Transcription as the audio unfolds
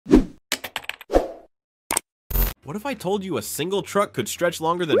What if I told you a single truck could stretch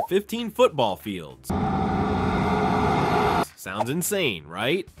longer than 15 football fields? Sounds insane,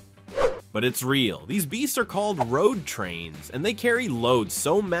 right? But it's real. These beasts are called road trains, and they carry loads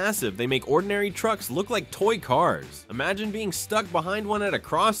so massive they make ordinary trucks look like toy cars. Imagine being stuck behind one at a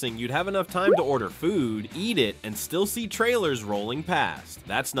crossing. You'd have enough time to order food, eat it, and still see trailers rolling past.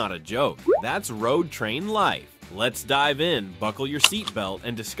 That's not a joke. That's road train life. Let's dive in, buckle your seatbelt,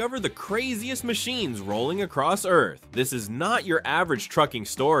 and discover the craziest machines rolling across Earth. This is not your average trucking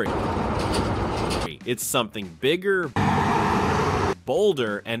story. It's something bigger,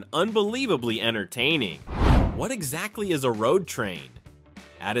 bolder, and unbelievably entertaining. What exactly is a road train?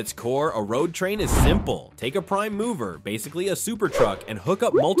 At its core, a road train is simple. Take a prime mover, basically a super truck, and hook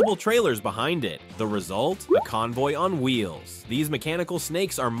up multiple trailers behind it. The result? A convoy on wheels. These mechanical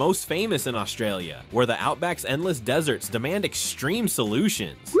snakes are most famous in Australia, where the Outback's endless deserts demand extreme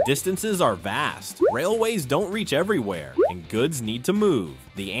solutions. Distances are vast, railways don't reach everywhere, and goods need to move.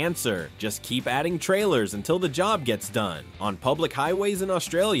 The answer? Just keep adding trailers until the job gets done. On public highways in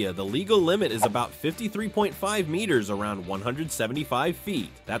Australia, the legal limit is about 53.5 meters, around 175 feet.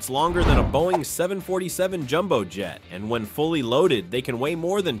 That's longer than a Boeing 747 jumbo jet, and when fully loaded, they can weigh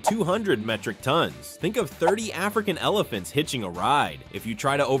more than 200 metric tons. Think of 30 African elephants hitching a ride. If you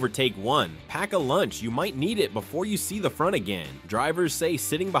try to overtake one, pack a lunch. You might need it before you see the front again. Drivers say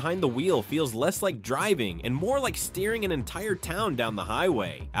sitting behind the wheel feels less like driving and more like steering an entire town down the highway.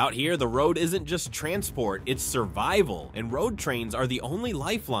 Out here, the road isn't just transport, it's survival, and road trains are the only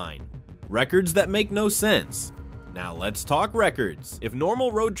lifeline. Records that make no sense. Now let's talk records. If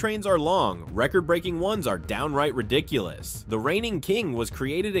normal road trains are long, record-breaking ones are downright ridiculous. The reigning king was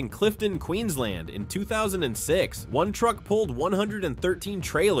created in Clifton, Queensland in 2006. One truck pulled 113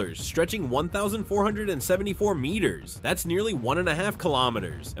 trailers, stretching 1,474 meters. That's nearly 1.5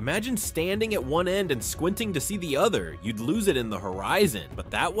 kilometers. Imagine standing at one end and squinting to see the other. You'd lose it in the horizon.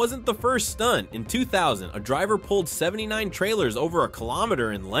 But that wasn't the first stunt. In 2000, a driver pulled 79 trailers over a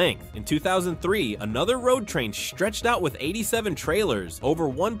kilometer in length. In 2003, another road train stretched out with 87 trailers over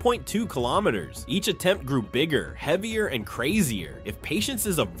 1.2 kilometers. Each attempt grew bigger, heavier, and crazier. If patience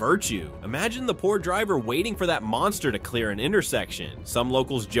is a virtue, imagine the poor driver waiting for that monster to clear an intersection. Some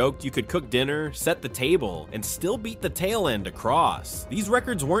locals joked you could cook dinner, set the table, and still beat the tail end across. These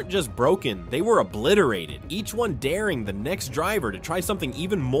records weren't just broken, they were obliterated, each one daring the next driver to try something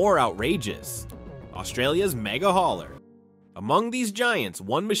even more outrageous. Australia's mega hauler. Among these giants,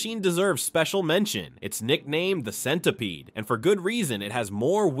 one machine deserves special mention. It's nicknamed the Centipede, and for good reason. It has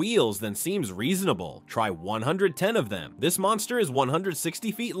more wheels than seems reasonable. Try 110 of them. This monster is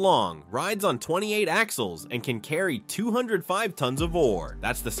 160 feet long, rides on 28 axles, and can carry 205 tons of ore.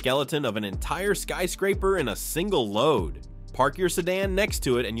 That's the skeleton of an entire skyscraper in a single load. Park your sedan next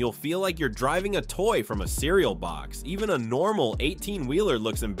to it and you'll feel like you're driving a toy from a cereal box. Even a normal 18-wheeler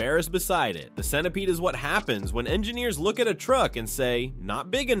looks embarrassed beside it. The Centipede is what happens when engineers look at a truck and say,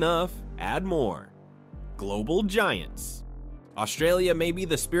 not big enough, add more. Global giants. Australia may be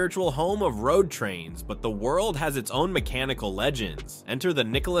the spiritual home of road trains, but the world has its own mechanical legends. Enter the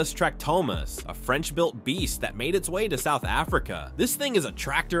Nicholas Tractomus, a French-built beast that made its way to South Africa. This thing is a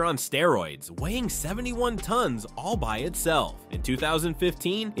tractor on steroids, weighing 71 tons all by itself. In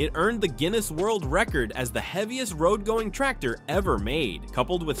 2015, it earned the Guinness World Record as the heaviest road-going tractor ever made.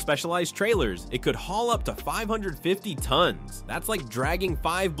 Coupled with specialized trailers, it could haul up to 550 tons. That's like dragging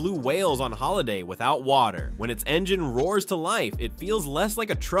 5 blue whales on holiday without water. When its engine roars to life, it feels less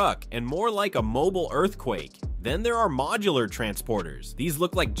like a truck and more like a mobile earthquake. Then there are modular transporters. These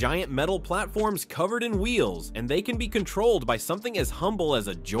look like giant metal platforms covered in wheels, and they can be controlled by something as humble as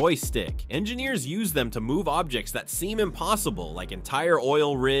a joystick. Engineers use them to move objects that seem impossible, like entire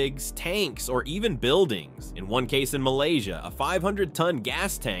oil rigs, tanks, or even buildings. In one case in Malaysia, a 500-ton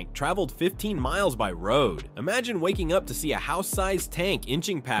gas tank traveled 15 miles by road. Imagine waking up to see a house-sized tank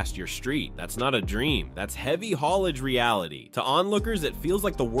inching past your street. That's not a dream. That's heavy haulage reality. To onlookers, it feels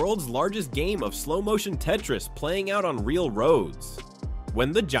like the world's largest game of slow-motion Tetris playing out on real roads.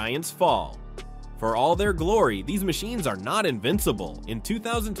 When the giants fall. For all their glory, these machines are not invincible. In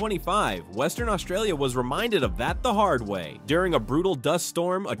 2025, Western Australia was reminded of that the hard way. During a brutal dust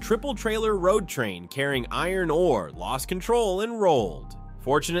storm, a triple-trailer road train carrying iron ore lost control and rolled.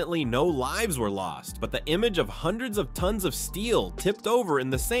 Fortunately, no lives were lost, but the image of hundreds of tons of steel tipped over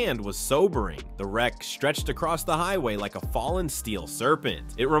in the sand was sobering. The wreck stretched across the highway like a fallen steel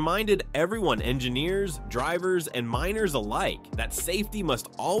serpent. It reminded everyone, engineers, drivers, and miners alike, that safety must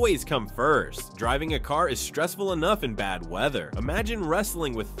always come first. Driving a car is stressful enough in bad weather. Imagine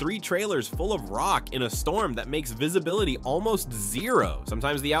wrestling with 3 trailers full of rock in a storm that makes visibility almost zero.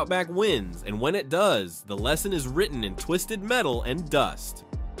 Sometimes the Outback wins, and when it does, the lesson is written in twisted metal and dust.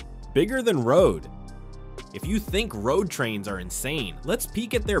 Bigger than road. If you think road trains are insane, let's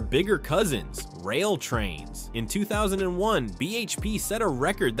peek at their bigger cousins, rail trains. In 2001, BHP set a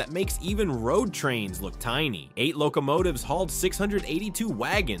record that makes even road trains look tiny. 8 locomotives hauled 682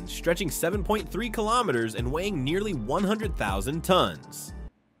 wagons, stretching 7.3 kilometers and weighing nearly 100,000 tons.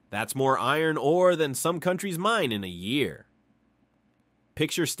 That's more iron ore than some countries mine in a year.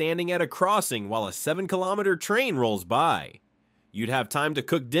 Picture standing at a crossing while a 7-kilometer train rolls by. You'd have time to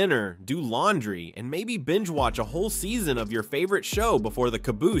cook dinner, do laundry, and maybe binge watch a whole season of your favorite show before the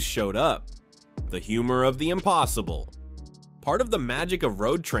caboose showed up. The humor of the impossible. Part of the magic of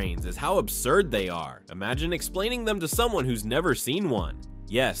road trains is how absurd they are. Imagine explaining them to someone who's never seen one.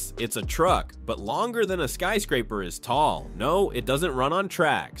 Yes, it's a truck, but longer than a skyscraper is tall. No, it doesn't run on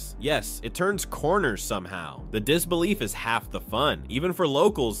tracks. Yes, it turns corners somehow. The disbelief is half the fun. Even for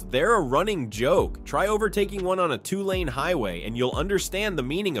locals, they're a running joke. Try overtaking one on a 2-lane highway and you'll understand the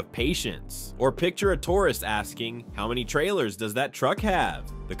meaning of patience. Or picture a tourist asking, how many trailers does that truck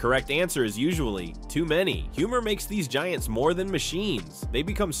have? The correct answer is usually, too many. Humor makes these giants more than machines. They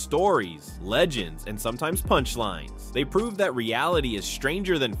become stories, legends, and sometimes punchlines. They prove that reality is stranger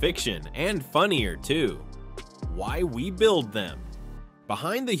than fiction, and funnier too. Why we build them.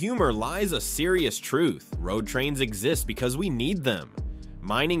 Behind the humor lies a serious truth. Road trains exist because we need them.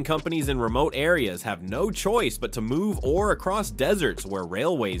 Mining companies in remote areas have no choice but to move ore across deserts where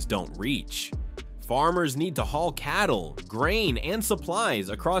railways don't reach. Farmers need to haul cattle, grain, and supplies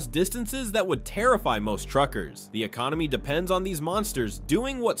across distances that would terrify most truckers. The economy depends on these monsters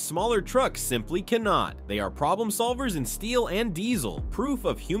doing what smaller trucks simply cannot. They are problem solvers in steel and diesel, proof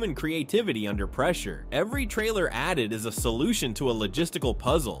of human creativity under pressure. Every trailer added is a solution to a logistical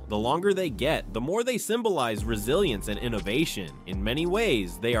puzzle. The longer they get, the more they symbolize resilience and innovation. In many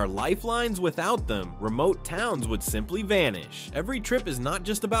ways, they are lifelines. Without them, remote towns would simply vanish. Every trip is not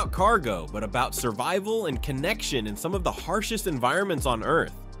just about cargo, but about survival and connection in some of the harshest environments on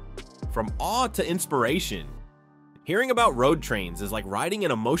Earth. From awe to inspiration. Hearing about road trains is like riding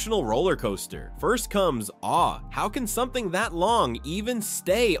an emotional roller coaster. First comes awe. How can something that long even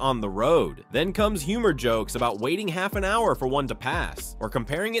stay on the road? Then comes humor jokes about waiting half an hour for one to pass, or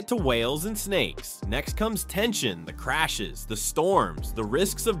comparing it to whales and snakes. Next comes tension, the crashes, the storms, the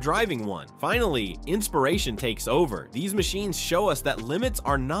risks of driving one. Finally, inspiration takes over. These machines show us that limits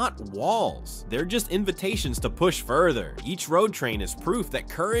are not walls. They're just invitations to push further. Each road train is proof that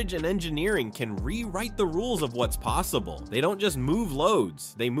courage and engineering can rewrite the rules of what's possible. They don't just move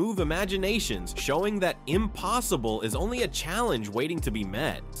loads, they move imaginations, showing that impossible is only a challenge waiting to be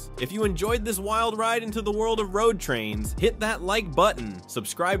met. If you enjoyed this wild ride into the world of road trains, hit that like button,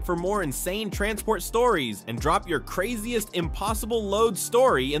 subscribe for more insane transport stories, and drop your craziest impossible load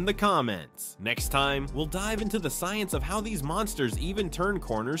story in the comments. Next time, we'll dive into the science of how these monsters even turn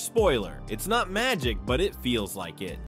corners. Spoiler, it's not magic, but it feels like it.